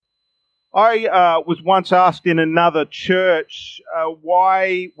I was once asked in another church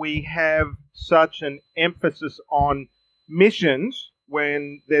why we have such an emphasis on missions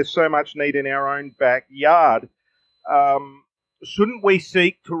when there's so much need in our own backyard. Shouldn't we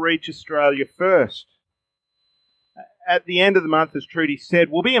seek to reach Australia first? At the end of the month, as Trudy said,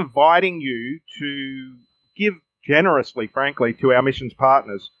 we'll be inviting you to give generously, frankly, to our missions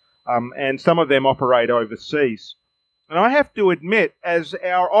partners, and some of them operate overseas. And I have to admit, as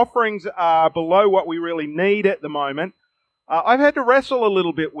our offerings are below what we really need at the moment, I've had to wrestle a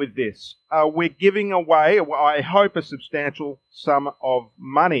little bit with this. We're giving away, I hope, a substantial sum of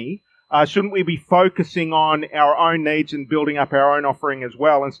money. Shouldn't we be focusing on our own needs and building up our own offering as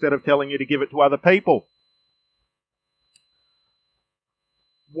well, instead of telling you to give it to other people?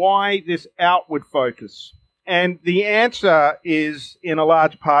 Why this outward focus? And the answer is in a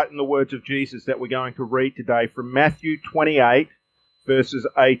large part in the words of Jesus that we're going to read today from Matthew 28, verses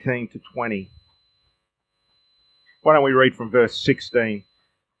 18 to 20. Why don't we read from verse 16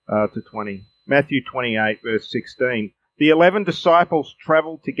 to 20? Matthew 28, verse 16. The 11 disciples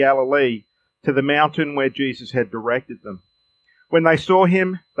traveled to Galilee, to the mountain where Jesus had directed them. When they saw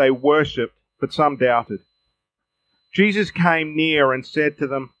him, they worshipped, but some doubted. Jesus came near and said to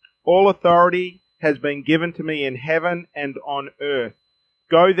them, "All authority has been given to me in heaven and on earth.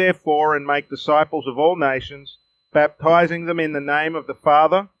 Go therefore and make disciples of all nations, baptizing them in the name of the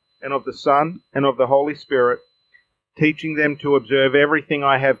Father and of the Son and of the Holy Spirit, teaching them to observe everything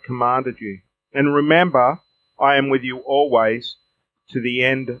I have commanded you. And remember, I am with you always to the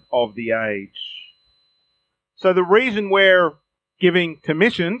end of the age." So the reason we're giving to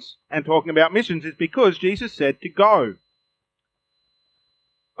missions and talking about missions is because Jesus said to go.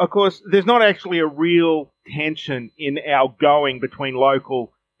 Of course, there's not actually a real tension in our going between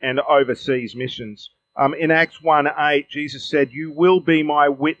local and overseas missions. In Acts 1:8, Jesus said, "You will be my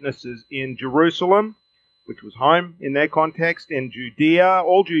witnesses in Jerusalem," which was home in their context, in Judea,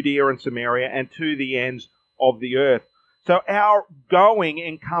 all Judea and Samaria, and to the ends of the earth. So our going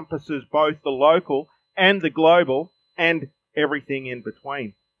encompasses both the local and the global and everything in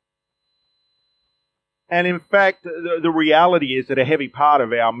between. And in fact, the reality is that a heavy part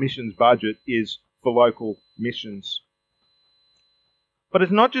of our missions budget is for local missions. But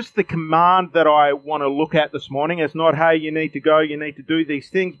it's not just the command that I want to look at this morning. It's not, hey, you need to go, you need to do these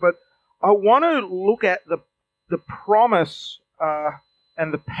things. But I want to look at the promise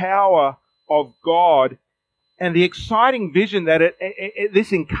and the power of God and the exciting vision that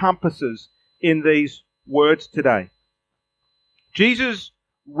this encompasses in these words today. Jesus'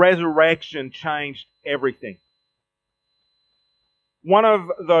 resurrection changed everything. One of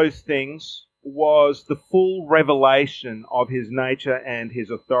those things was the full revelation of his nature and his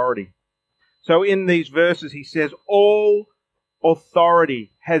authority. So in these verses he says, "All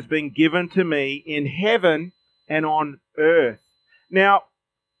authority has been given to me in heaven and on earth." Now,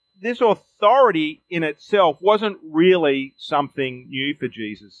 this authority in itself wasn't really something new for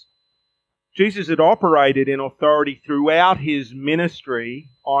Jesus. Jesus had operated in authority throughout his ministry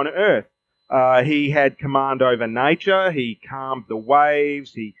on earth. He had command over nature, he calmed the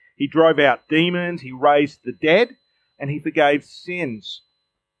waves, he drove out demons, he raised the dead, and he forgave sins.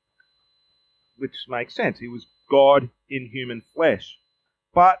 Which makes sense. He was God in human flesh.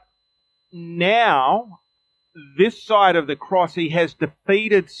 But now, this side of the cross, he has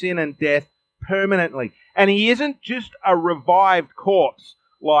defeated sin and death permanently. And he isn't just a revived corpse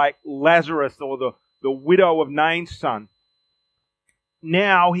like Lazarus or the widow of Nain's son.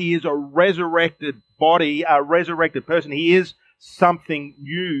 Now he is a resurrected body, a resurrected person. He is something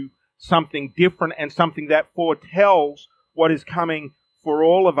new, something different, and something that foretells what is coming for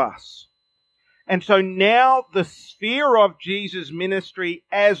all of us. And so now the sphere of Jesus' ministry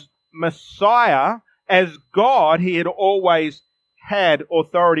as Messiah, as God, he had always had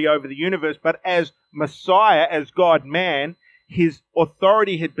authority over the universe, but as Messiah, as God-man, his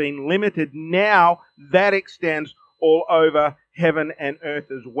authority had been limited. Now that extends all over heaven and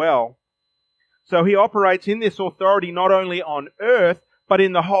earth as well. So he operates in this authority not only on earth, but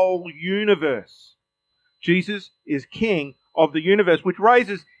in the whole universe. Jesus is King of the universe, which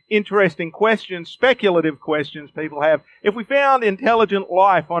raises interesting questions, speculative questions people have. If we found intelligent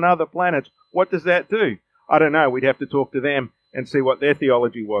life on other planets, what does that do? I don't know. We'd have to talk to them and see what their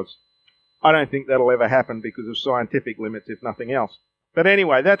theology was. I don't think that'll ever happen because of scientific limits, if nothing else. But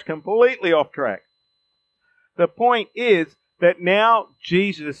anyway, that's completely off track. The point is that now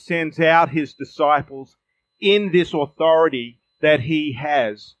Jesus sends out his disciples in this authority that he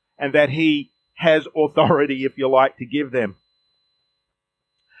has, and that he has authority, if you like, to give them.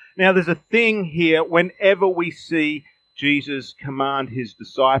 Now, there's a thing here. Whenever we see Jesus command his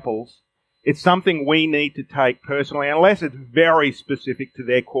disciples, It's something we need to take personally, unless it's very specific to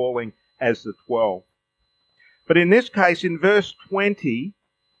their calling as the 12. But in this case, in verse 20,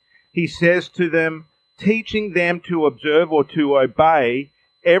 he says to them, teaching them to observe or to obey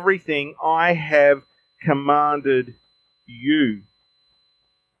everything I have commanded you.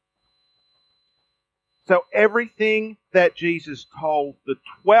 So everything that Jesus told the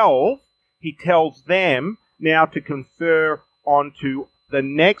 12, he tells them now to confer onto the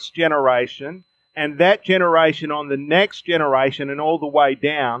next generation, and that generation on the next generation, and all the way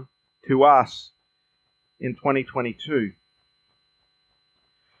down to us in 2022.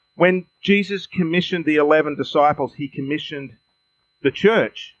 When Jesus commissioned the 11 disciples, he commissioned the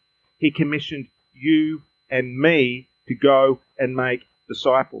church. He commissioned you and me to go and make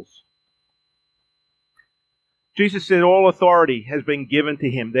disciples. Jesus said, all authority has been given to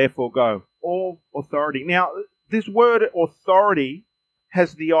him, therefore go. All authority. Now, this word authority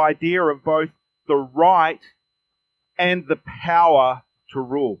has the idea of both the right and the power to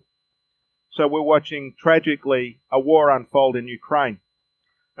rule. So we're watching, tragically, a war unfold in Ukraine.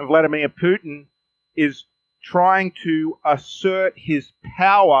 And Vladimir Putin is trying to assert his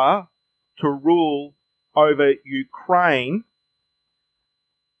power to rule over Ukraine,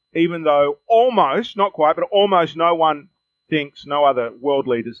 even though almost, not quite, but almost no one thinks, no other world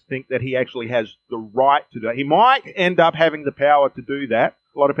leaders think that he actually has the right to do it. He might end up having the power to do that.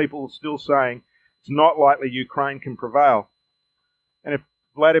 A lot of people are still saying it's not likely Ukraine can prevail. And if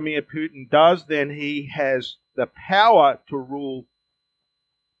Vladimir Putin does, then he has the power to rule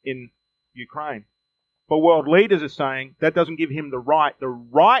in Ukraine. But world leaders are saying that doesn't give him the right. The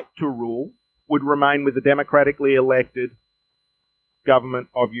right to rule would remain with the democratically elected government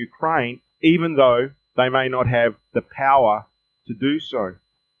of Ukraine, even though they may not have the power to do so.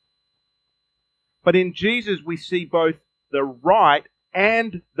 But in Jesus, we see both the right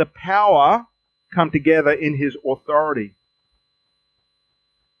and the power come together in his authority.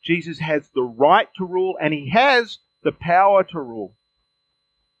 Jesus has the right to rule, and he has the power to rule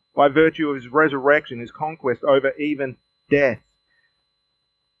by virtue of his resurrection, his conquest over even death.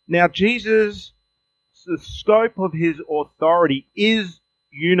 Now, Jesus, the scope of his authority is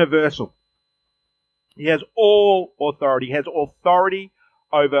universal. He has all authority. He has authority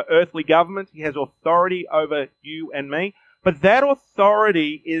over earthly governments. He has authority over you and me. But that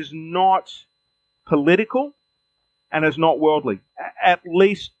authority is not political and is not worldly. At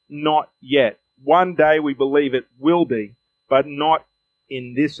least not yet. One day we believe it will be, but not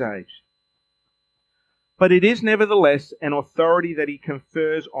in this age. But it is nevertheless an authority that he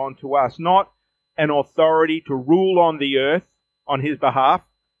confers onto us, not an authority to rule on the earth on his behalf,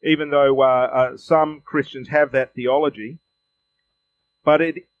 even though some Christians have that theology. But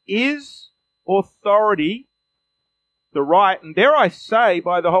it is authority, the right, and dare I say,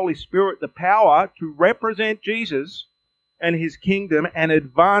 by the Holy Spirit, the power to represent Jesus and his kingdom and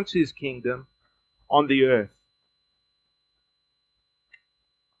advance his kingdom on the earth.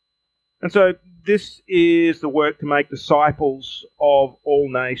 And so this is the work to make disciples of all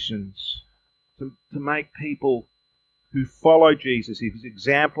nations, to make people who follow Jesus, his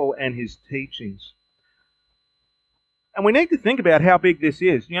example and his teachings. And we need to think about how big this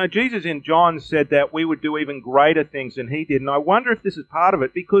is. You know, Jesus in John said that we would do even greater things than he did. And I wonder if this is part of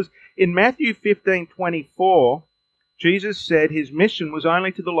it, because in Matthew 15:24, Jesus said his mission was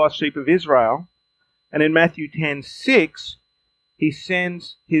only to the lost sheep of Israel. And in Matthew 10:6, he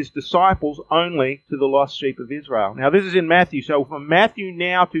sends his disciples only to the lost sheep of Israel. Now, this is in Matthew. So for Matthew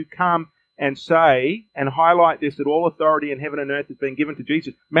now to come and say and highlight this, that all authority in heaven and earth has been given to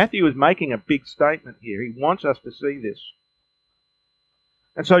Jesus, Matthew is making a big statement here. He wants us to see this.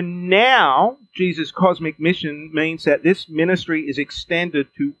 And so now Jesus' cosmic mission means that this ministry is extended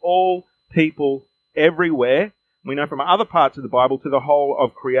to all people everywhere. We know from other parts of the Bible to the whole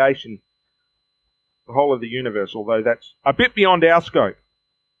of creation, the whole of the universe, although that's a bit beyond our scope.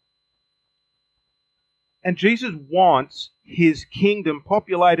 And Jesus wants his kingdom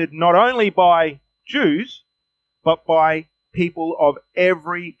populated not only by Jews, but by people of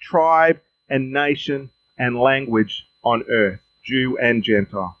every tribe and nation and language on earth, Jew and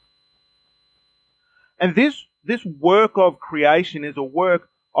Gentile. And this work of creation is a work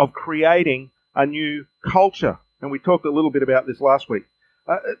of creating a new culture. And we talked a little bit about this last week.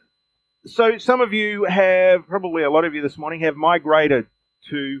 So some of you have, probably a lot of you this morning, have migrated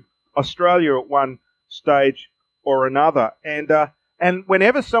to Australia at one stage or another. And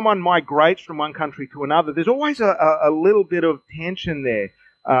whenever someone migrates from one country to another, there's always a little bit of tension there.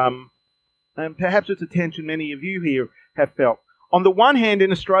 And perhaps it's a tension many of you here have felt. On the one hand,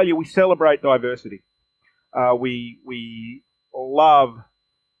 in Australia, we celebrate diversity. We love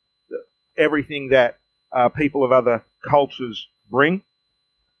everything that people of other cultures bring.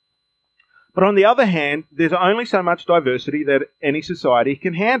 But on the other hand, there's only so much diversity that any society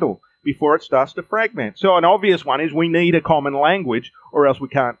can handle before it starts to fragment. So an obvious one is we need a common language or else we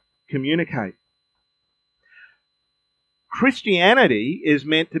can't communicate. Christianity is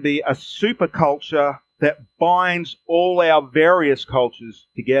meant to be a superculture that binds all our various cultures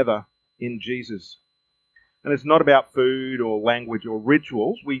together in Jesus. And it's not about food or language or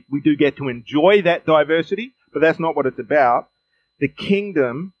rituals. We do get to enjoy that diversity, but that's not what it's about. The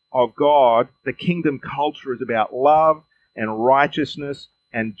kingdom of God, the kingdom culture is about love and righteousness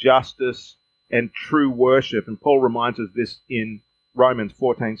and justice and true worship. And Paul reminds us of this in Romans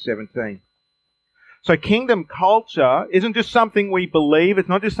 14:17. So kingdom culture isn't just something we believe, it's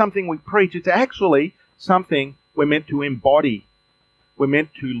not just something we preach, it's actually something we're meant to embody. We're meant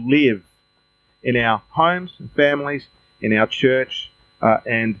to live in our homes and families, in our church,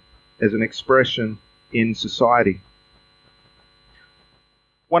 and as an expression in society.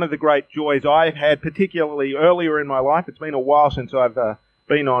 One of the great joys I've had, particularly earlier in my life, it's been a while since I've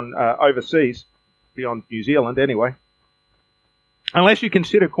been on overseas, beyond New Zealand anyway. Unless you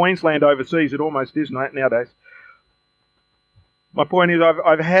consider Queensland overseas, it almost is nowadays. My point is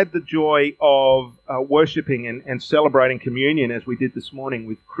I've had the joy of worshipping and celebrating communion as we did this morning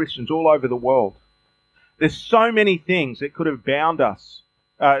with Christians all over the world. There's so many things that could have bound us,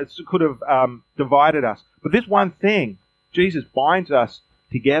 could have divided us. But this one thing, Jesus binds us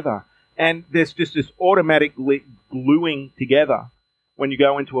together. And there's just this automatic gluing together when you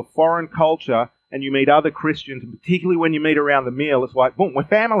go into a foreign culture and you meet other Christians, and particularly when you meet around the meal, it's like, boom, we're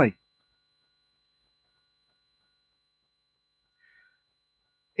family.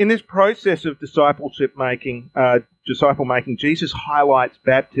 In this process of disciple making, Jesus highlights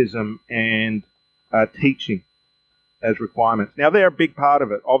baptism and teaching as requirements. Now, they're a big part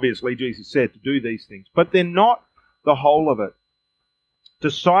of it. Obviously, Jesus said to do these things, but they're not the whole of it.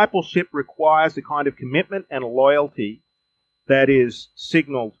 Discipleship requires the kind of commitment and loyalty that is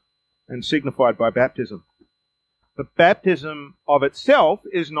signaled and signified by baptism. But baptism of itself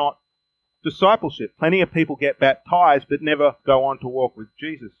is not discipleship. Plenty of people get baptized but never go on to walk with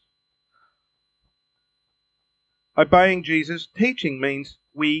Jesus. Obeying Jesus' teaching means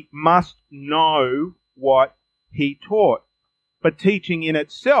we must know what he taught. But teaching in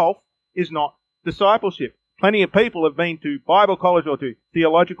itself is not discipleship. Plenty of people have been to Bible college or to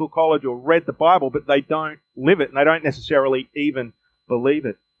theological college or read the Bible, but they don't live it and they don't necessarily even believe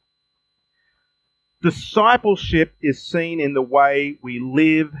it. Discipleship is seen in the way we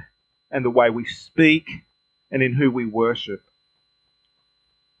live and the way we speak and in who we worship.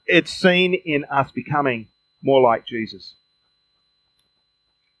 It's seen in us becoming more like Jesus.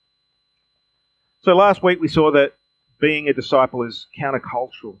 So last week we saw that being a disciple is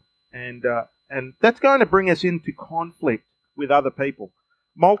countercultural, and that's going to bring us into conflict with other people.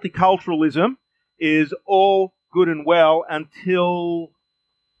 Multiculturalism is all good and well until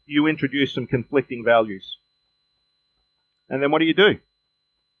you introduce some conflicting values. And then what do?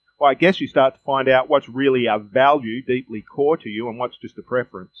 Well, I guess you start to find out what's really a value deeply core to you and what's just a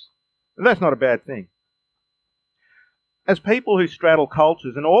preference. And that's not a bad thing. As people who straddle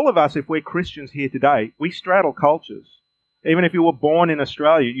cultures, and all of us, if we're Christians here today, we straddle cultures. Even if you were born in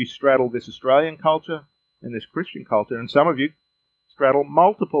Australia, you straddle this Australian culture and this Christian culture. And some of you straddle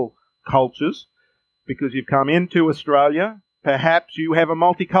multiple cultures because you've come into Australia. Perhaps you have a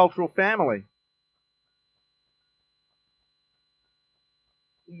multicultural family.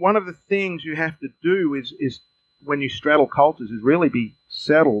 One of the things you have to do is when you straddle cultures is really be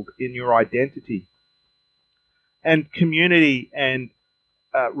settled in your identity. And community and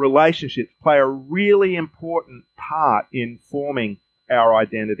relationships play a really important part in forming our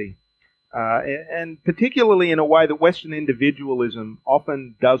identity. And particularly in a way that Western individualism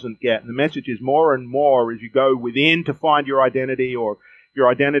often doesn't get. And the message is more and more as you go within to find your identity, or your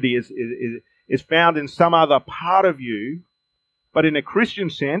identity is found in some other part of you, but in a Christian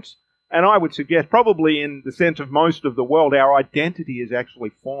sense, and I would suggest probably in the sense of most of the world, our identity is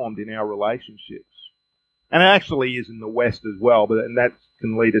actually formed in our relationships. And it actually is in the West as well, and that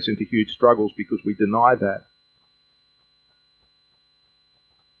can lead us into huge struggles because we deny that.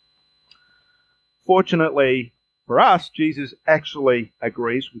 Fortunately for us, Jesus actually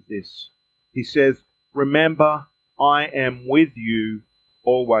agrees with this. He says, "Remember, I am with you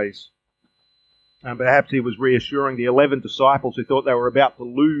always." And perhaps he was reassuring the 11 disciples who thought they were about to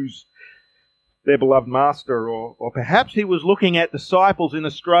lose their beloved master, or perhaps he was looking at disciples in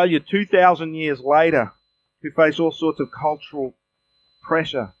Australia 2,000 years later who face all sorts of cultural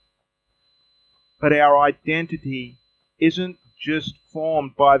pressure. But our identity isn't just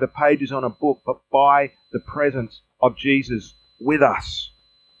formed by the pages on a book, but by the presence of Jesus with us.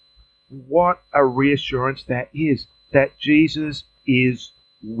 What a reassurance that is, that Jesus is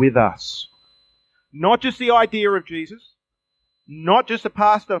with us. Not just the idea of Jesus, not just a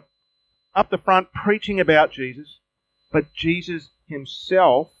pastor up the front preaching about Jesus, but Jesus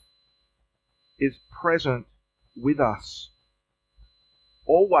himself is present with us.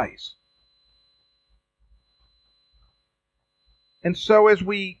 Always. And so as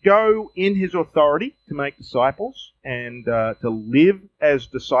we go in his authority to make disciples and to live as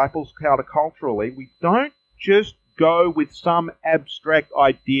disciples counterculturally, we don't just go with some abstract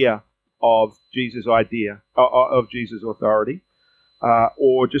idea of Jesus' authority,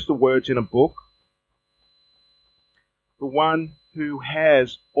 or just the words in a book. The one who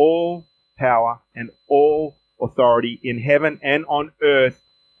has all power and all authority in heaven and on earth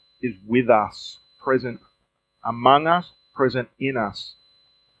is with us, present among us, present in us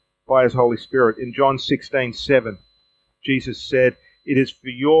by his Holy Spirit. In John 16:7, Jesus said, "It is for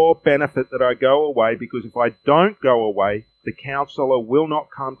your benefit that I go away, because if I don't go away, the Counselor will not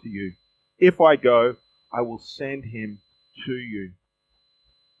come to you. If I go, I will send him to you."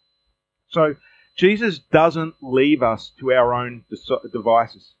 So Jesus doesn't leave us to our own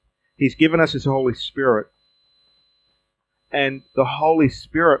devices. He's given us his Holy Spirit. And the Holy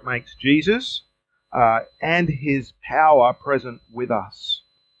Spirit makes Jesus and his power present with us.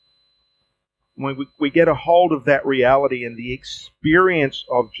 When we get a hold of that reality and the experience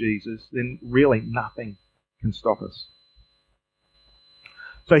of Jesus, then really nothing can stop us.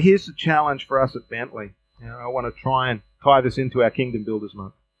 So here's the challenge for us at Bentley. I want to try and tie this into our Kingdom Builders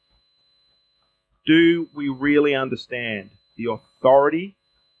Month. Do we really understand the authority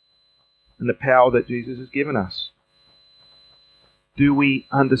and the power that Jesus has given us? Do we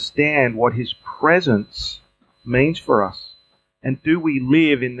understand what his presence means for us? And do we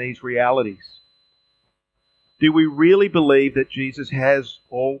live in these realities? Do we really believe that Jesus has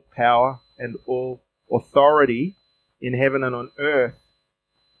all power and all authority in heaven and on earth?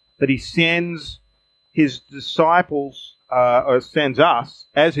 That he sends his disciples, or sends us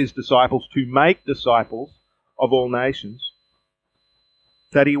as his disciples to make disciples of all nations?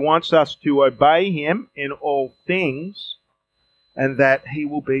 That he wants us to obey him in all things, and that he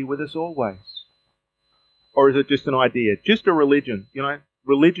will be with us always? Or is it just an idea? Just a religion?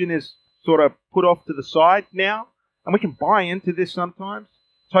 Religion is sort of put off to the side now, and we can buy into this sometimes.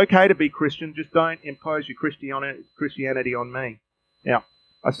 It's okay to be Christian, just don't impose your Christianity on me. Now,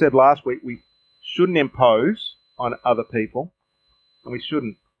 I said last week we shouldn't impose on other people, and we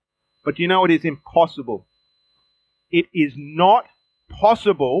shouldn't. But it is impossible. It is not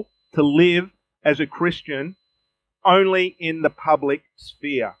possible to live as a Christian only in the public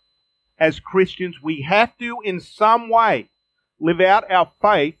sphere. As Christians, we have to, in some way, live out our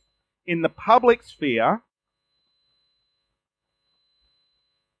faith in the public sphere,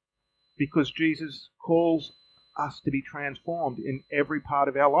 because Jesus calls us to be transformed in every part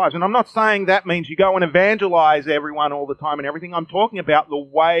of our lives. And I'm not saying that means you go and evangelize everyone all the time and everything. I'm talking about the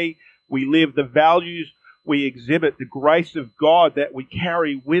way we live, the values we exhibit, the grace of God that we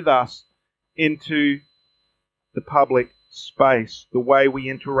carry with us into the public space, the way we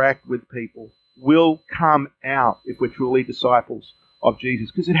interact with people will come out if we're truly disciples of Jesus,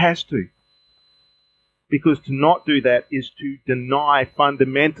 because it has to. Because to not do that is to deny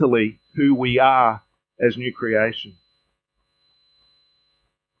fundamentally who we are as new creation.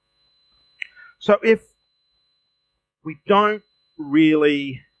 So if we don't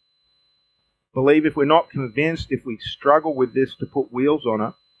really believe, if we're not convinced, if we struggle with this to put wheels on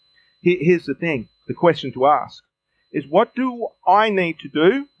it, here's the thing, the question to ask is, what do I need to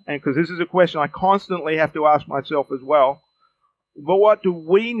do? And because this is a question I constantly have to ask myself as well, but what do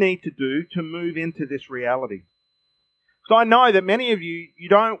we need to do to move into this reality? So I know that many of you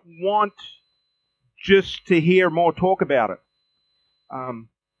don't want just to hear more talk about it.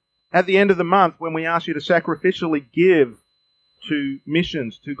 At the end of the month, when we ask you to sacrificially give to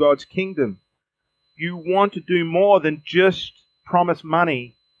missions, to God's kingdom, you want to do more than just promise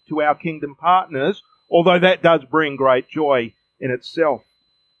money to our kingdom partners, although that does bring great joy in itself.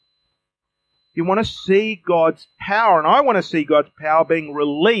 You want to see God's power, and I want to see God's power being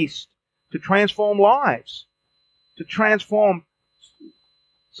released to transform lives, to transform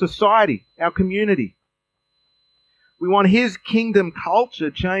society, our community. We want his kingdom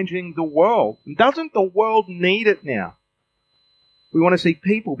culture changing the world. And doesn't the world need it now? We want to see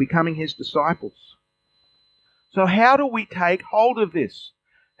people becoming his disciples. So how do we take hold of this?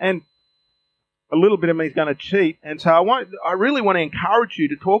 And a little bit of me is going to cheat, and so I really want to encourage you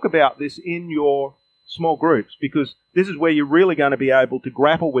to talk about this in your small groups, because this is where you're really going to be able to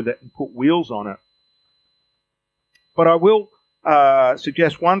grapple with it and put wheels on it. But I will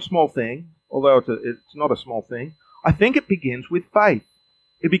suggest one small thing, although it's not a small thing. I think it begins with faith.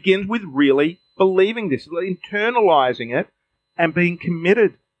 It begins with really believing this, internalizing it, and being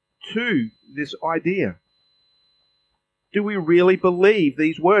committed to this idea. Do we really believe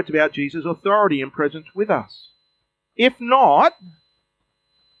these words about Jesus' authority and presence with us? If not,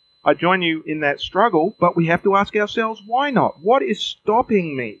 I join you in that struggle, but we have to ask ourselves, why not? What is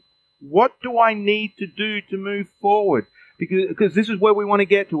stopping me? What do I need to do to move forward? Because this is where we want to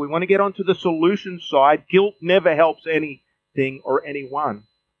get to. We want to get onto the solution side. Guilt never helps anything or anyone.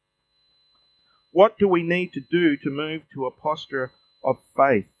 What do we need to do to move to a posture of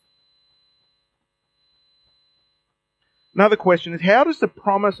faith? Another question is, how does the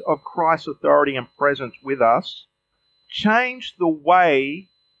promise of Christ's authority and presence with us change the way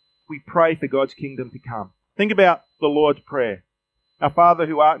we pray for God's kingdom to come? Think about the Lord's Prayer. Our Father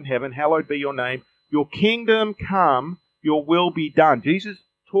who art in heaven, hallowed be your name. Your kingdom come, your will be done. Jesus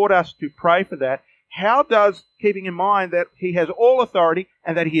taught us to pray for that. How does, keeping in mind that he has all authority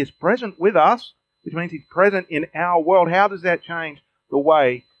and that he is present with us, which means he's present in our world, how does that change the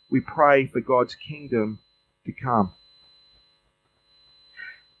way we pray for God's kingdom to come?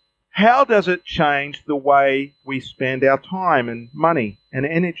 How does it change the way we spend our time and money and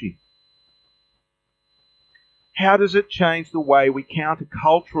energy? How does it change the way we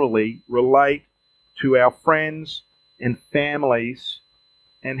counterculturally relate to our friends and families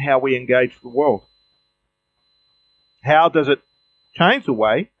and how we engage the world? How does it change the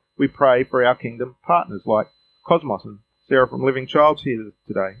way we pray for our kingdom partners like Cosmos and Sarah from Living Child's here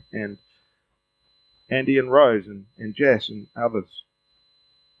today, and Andy and Rose and Jess and others?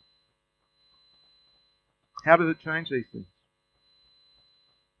 How does it change these things?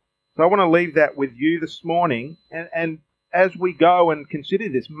 So I want to leave that with you this morning, and as we go and consider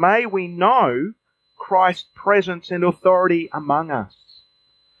this, may we know Christ's presence and authority among us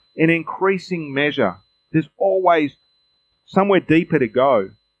in increasing measure. There's always somewhere deeper to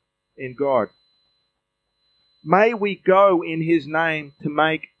go in God. May we go in his name to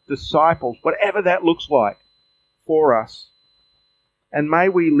make disciples, whatever that looks like for us. And may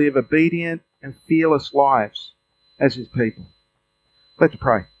we live obedient and fearless lives as his people. Let's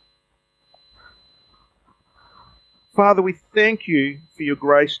pray. Father, we thank you for your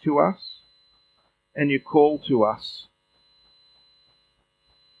grace to us and your call to us.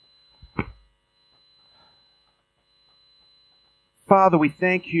 Father, we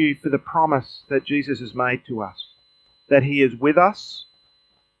thank you for the promise that Jesus has made to us, that he is with us,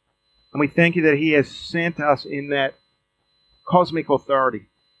 and we thank you that he has sent us in that cosmic authority.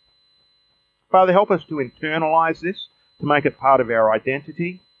 Father, help us to internalize this, to make it part of our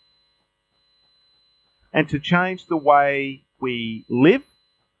identity, and to change the way we live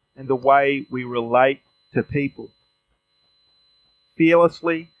and the way we relate to people,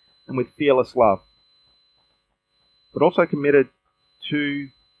 fearlessly and with fearless love, but also committed to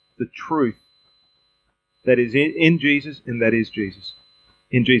the truth that is in Jesus and that is Jesus.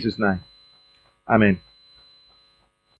 In Jesus' name, amen.